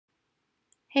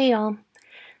Hey y'all.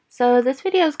 So this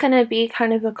video is going to be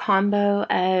kind of a combo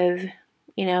of,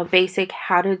 basic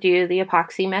how to do the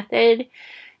epoxy method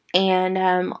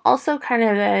and also kind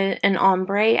of an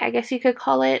ombre, I guess you could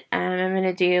call it. I'm going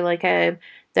to do like the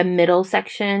middle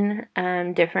section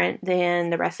different than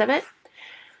the rest of it.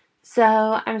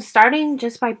 So I'm starting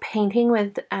just by painting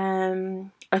with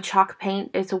a chalk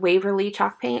paint. It's a Waverly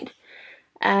chalk paint.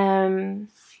 I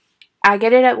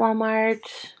get it at Walmart.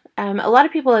 A lot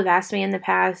of people have asked me in the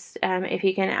past if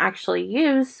you can actually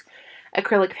use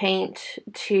acrylic paint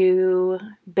to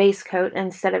base coat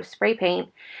instead of spray paint,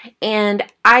 and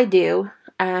I do.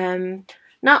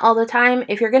 Not all the time.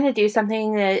 If you're going to do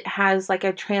something that has like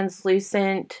a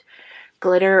translucent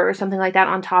glitter or something like that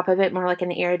on top of it, more like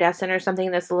an iridescent or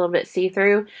something that's a little bit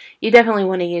see-through, you definitely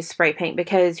want to use spray paint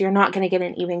because you're not going to get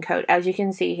an even coat. As you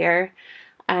can see here,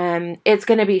 it's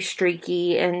going to be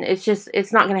streaky and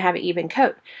it's not going to have an even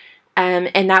coat.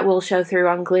 And that will show through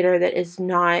on glitter that is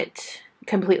not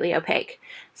completely opaque.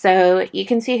 So you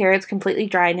can see here it's completely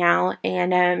dry now,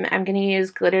 and I'm going to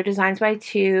use Glitter Designs by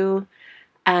 2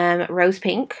 Rose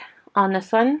Pink on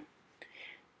this one.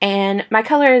 And my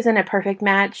color isn't a perfect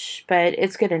match, but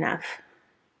it's good enough.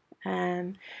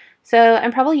 So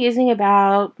I'm probably using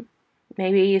about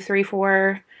maybe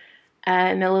 3-4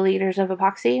 milliliters of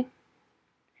epoxy.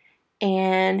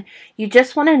 And you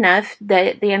just want enough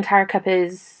that the entire cup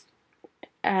is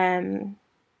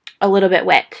a little bit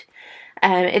wet.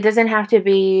 It doesn't have to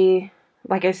be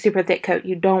like a super thick coat.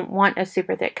 You don't want a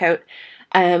super thick coat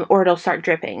or it'll start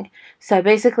dripping. So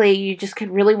basically you just could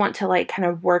really want to like kind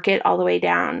of work it all the way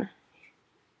down.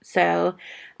 So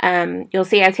you'll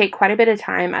see I take quite a bit of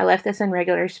time. I left this in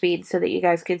regular speed so that you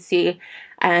guys could see.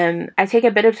 I take a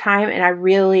bit of time and I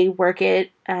really work it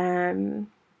down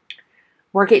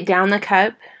the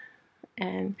cup.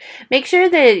 And make sure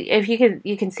that if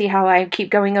you can see how I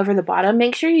keep going over the bottom,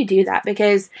 make sure you do that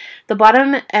because the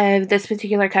bottom of this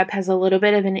particular cup has a little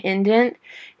bit of an indent,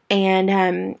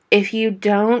 and if you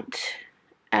don't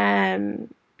kind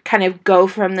of go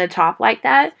from the top like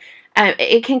that,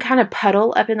 it can kind of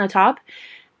puddle up in the top.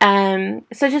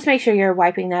 So just make sure you're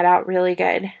wiping that out really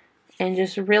good and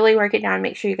just really work it down.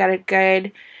 Make sure you got a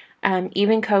good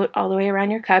even coat all the way around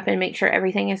your cup and make sure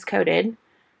everything is coated.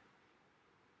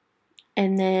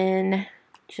 And then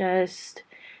just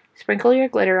sprinkle your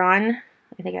glitter on.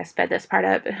 I think I sped this part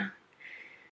up.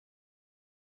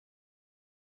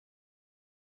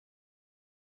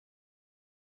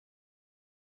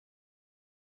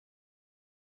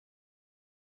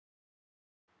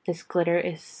 This glitter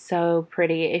is so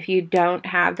pretty. If you don't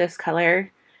have this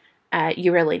color,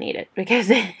 you really need it because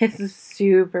it's a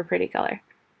super pretty color.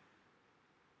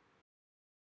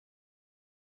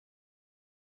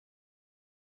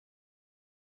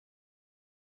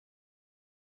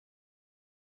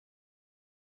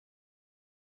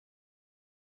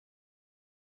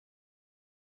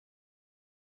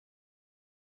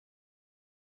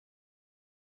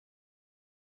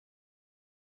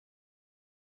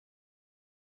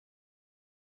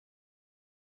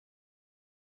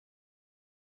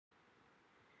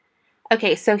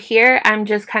 Okay, so here I'm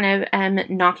just kind of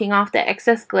knocking off the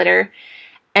excess glitter,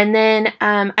 and then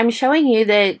I'm showing you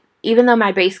that even though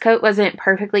my base coat wasn't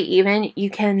perfectly even, you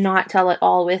cannot tell at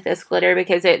all with this glitter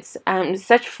because it's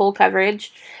such full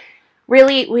coverage.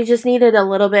 Really, we just needed a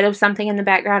little bit of something in the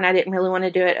background. I didn't really want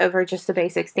to do it over just the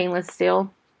basic stainless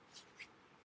steel.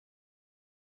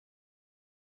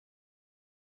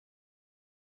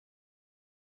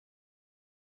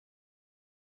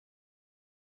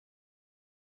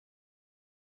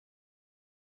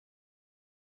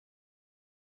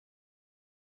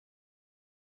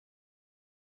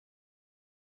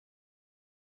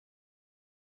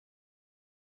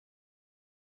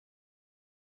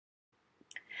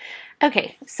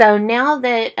 Okay, so now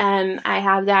that I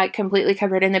have that completely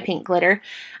covered in the pink glitter,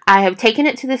 I have taken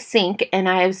it to the sink and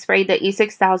I have sprayed the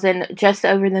E6000 just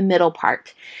over the middle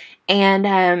part. And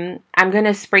I'm going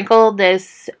to sprinkle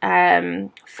this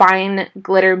fine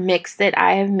glitter mix that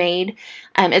I have made.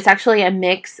 It's actually a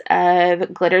mix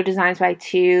of Glitter Designs by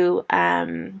 2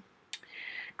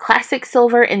 Classic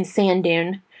Silver and Sand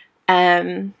Dune.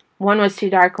 One was too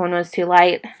dark, one was too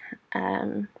light.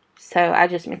 So I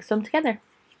just mixed them together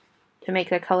to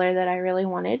make the color that I really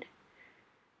wanted.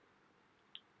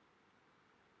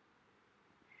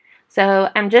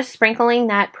 So I'm just sprinkling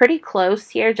that pretty close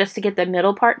here just to get the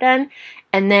middle part done.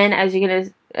 And then as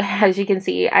you can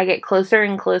see, I get closer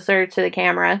and closer to the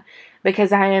camera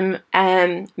because I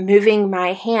am moving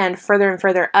my hand further and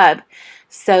further up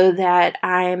so that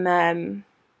I'm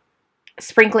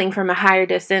sprinkling from a higher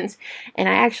distance. And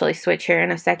I actually switch here in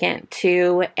a second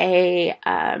to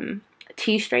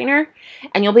tea strainer,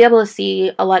 and you'll be able to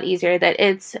see a lot easier that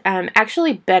it's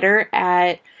actually better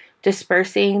at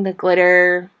dispersing the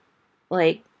glitter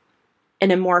like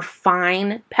in a more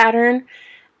fine pattern,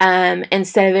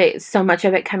 instead of it so much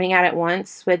of it coming out at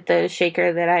once with the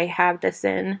shaker that I have this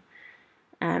in.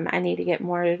 I need to get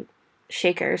more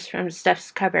shakers from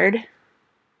Steph's cupboard.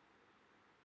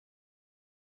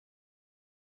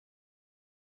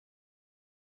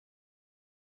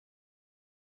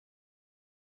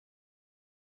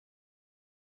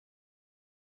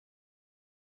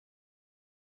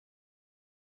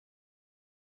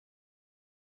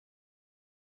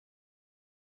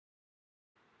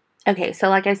 Okay, so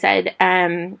like I said,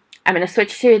 I'm going to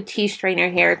switch to a tea strainer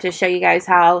here to show you guys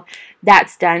how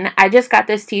that's done. I just got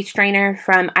this tea strainer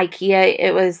from IKEA.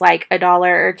 It was like $1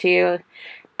 or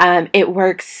 $2. It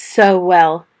works so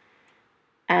well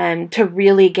to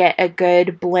really get a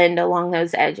good blend along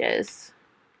those edges.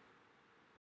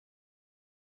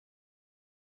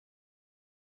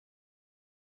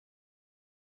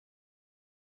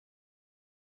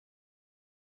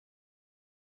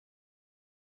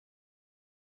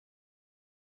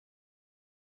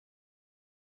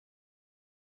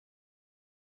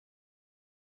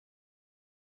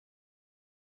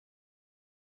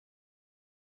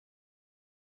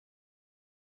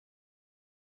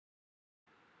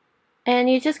 And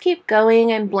you just keep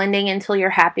going and blending until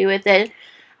you're happy with it.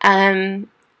 Um,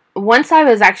 Once I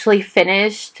was actually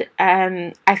finished,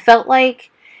 I felt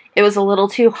like it was a little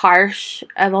too harsh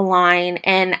of a line,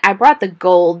 and I brought the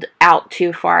gold out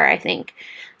too far, I think.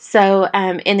 So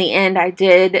in the end, I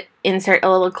did insert a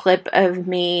little clip of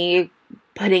me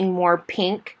putting more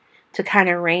pink to kind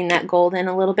of rein that gold in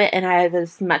a little bit, and I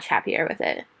was much happier with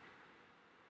it.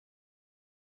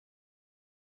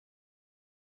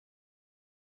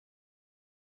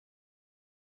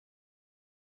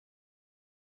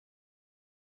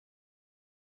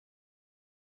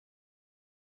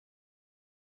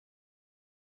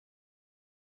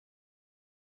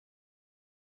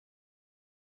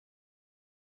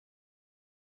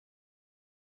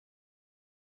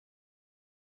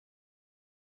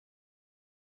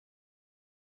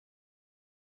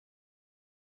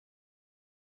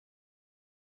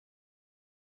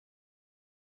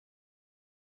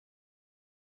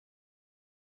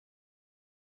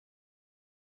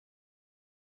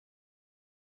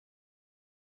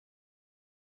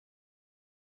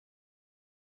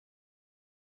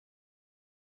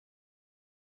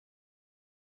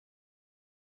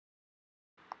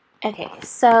 Okay,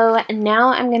 so now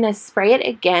I'm going to spray it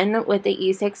again with the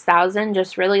E6000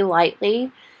 just really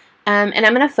lightly. And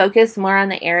I'm going to focus more on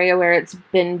the area where it's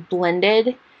been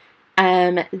blended.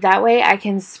 That way I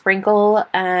can sprinkle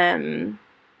the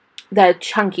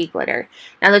chunky glitter.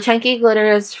 Now the chunky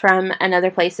glitter is from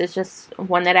another place. It's just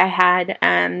one that I had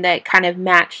that kind of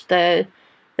matched the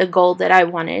gold that I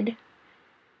wanted.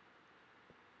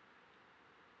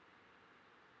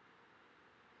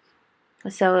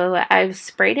 So I've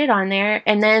sprayed it on there.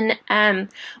 And then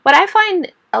what I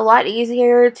find a lot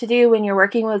easier to do when you're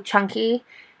working with chunky,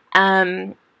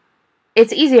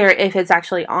 it's easier if it's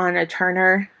actually on a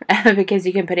turner because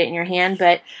you can put it in your hand.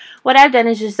 But what I've done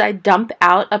is just I dump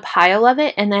out a pile of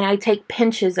it and then I take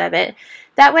pinches of it.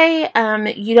 That way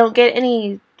you don't get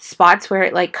any spots where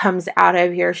it like comes out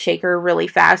of your shaker really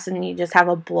fast and you just have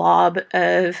a blob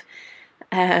of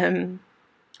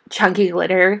chunky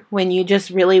glitter when you just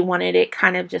really wanted it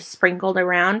kind of just sprinkled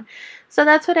around. So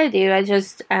that's what I do. I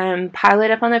just pile it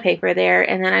up on the paper there,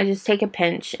 and then I just take a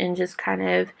pinch and just kind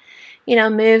of, you know,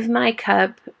 move my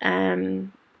cup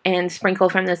and sprinkle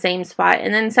from the same spot.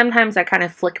 And then sometimes I kind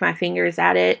of flick my fingers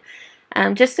at it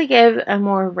just to give a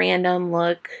more random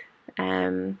look.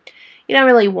 You don't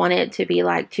really want it to be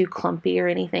like too clumpy or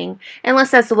anything,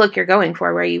 unless that's the look you're going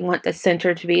for, where you want the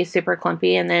center to be super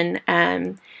clumpy and then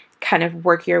kind of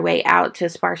work your way out to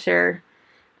sparser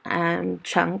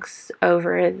chunks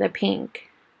over the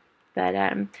pink. But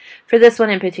for this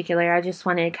one in particular, I just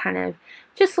wanted kind of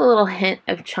just a little hint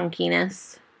of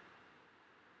chunkiness.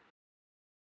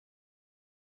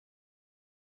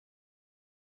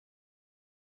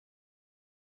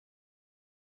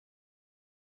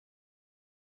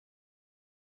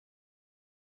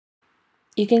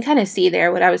 You can kind of see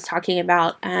there what I was talking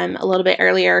about a little bit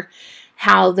earlier,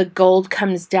 how the gold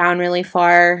comes down really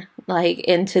far, like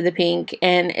into the pink,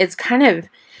 and it's kind of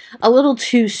a little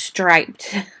too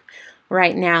striped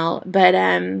right now. But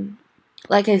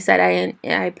like I said,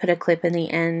 I put a clip in the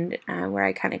end where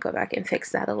I kind of go back and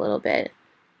fix that a little bit.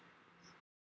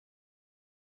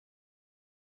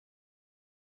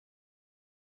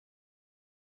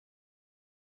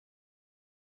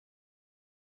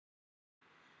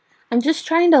 I'm just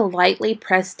trying to lightly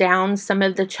press down some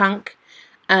of the chunk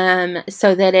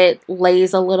so that it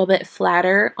lays a little bit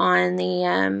flatter on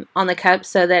the cup,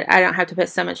 so that I don't have to put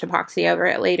so much epoxy over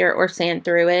it later or sand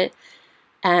through it.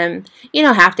 You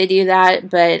don't have to do that,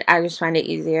 but I just find it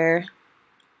easier.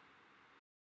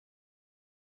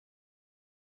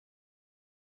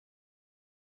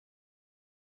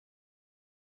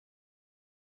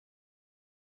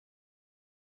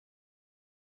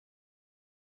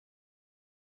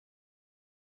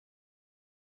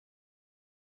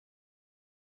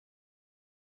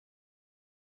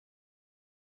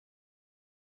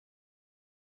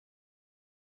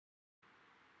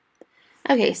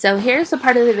 Okay, so here's the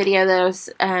part of the video that I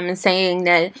was saying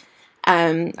that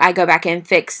I go back and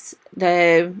fix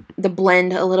the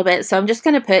blend a little bit. So I'm just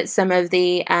going to put some of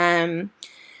the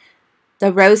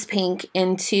rose pink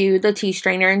into the tea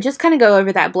strainer and just kind of go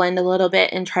over that blend a little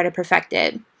bit and try to perfect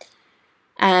it.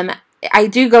 I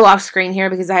do go off screen here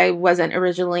because I wasn't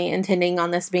originally intending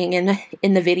on this being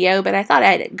in the video, but I thought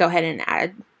I'd go ahead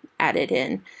and add it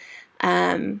in.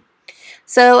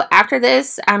 So after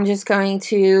this, I'm just going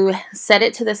to set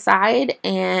it to the side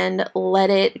and let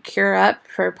it cure up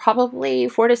for probably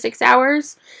 4 to 6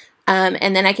 hours.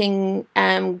 And then I can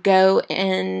go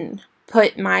and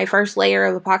put my first layer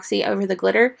of epoxy over the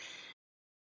glitter.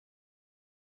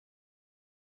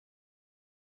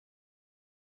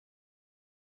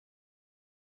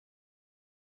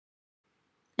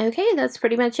 Okay, that's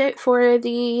pretty much it for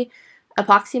the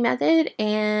epoxy method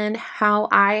and how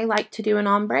I like to do an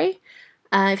ombre.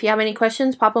 If you have any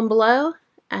questions, pop them below.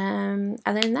 Other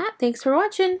than that, thanks for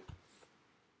watching.